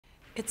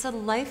It's a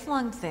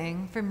lifelong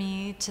thing for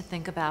me to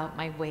think about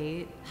my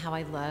weight, how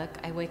I look.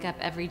 I wake up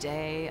every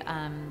day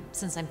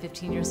since I'm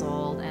 15 years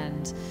old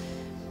and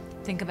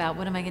think about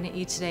what am I going to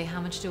eat today?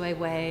 How much do I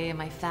weigh? Am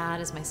I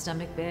fat? Is my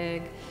stomach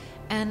big?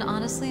 And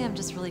honestly, I'm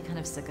just really kind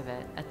of sick of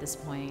it at this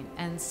point.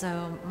 And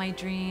so my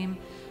dream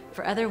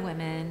for other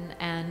women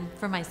and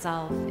for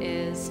myself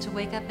is to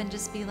wake up and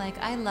just be like,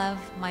 I love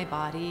my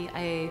body.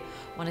 I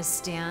want to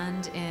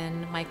stand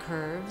in my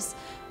curves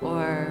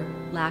or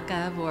lack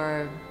of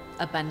or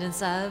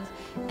abundance of,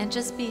 and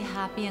just be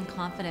happy and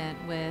confident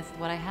with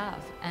what I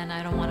have. And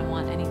I don't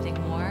want anything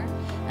more,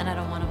 and I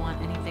don't want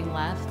anything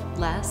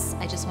less.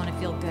 I just want to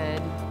feel good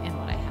in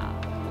what I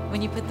have.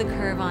 When you put the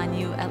curve on,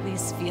 you at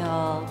least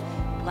feel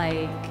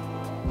like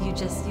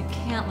you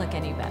can't look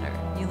any better.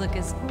 You look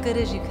as good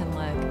as you can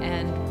look,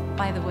 and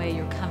by the way,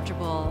 you're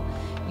comfortable,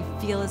 you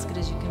feel as good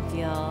as you can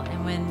feel,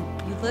 and when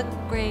you look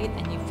great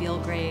and you feel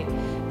great,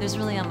 there's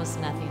really almost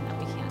nothing that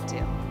we can't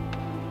do.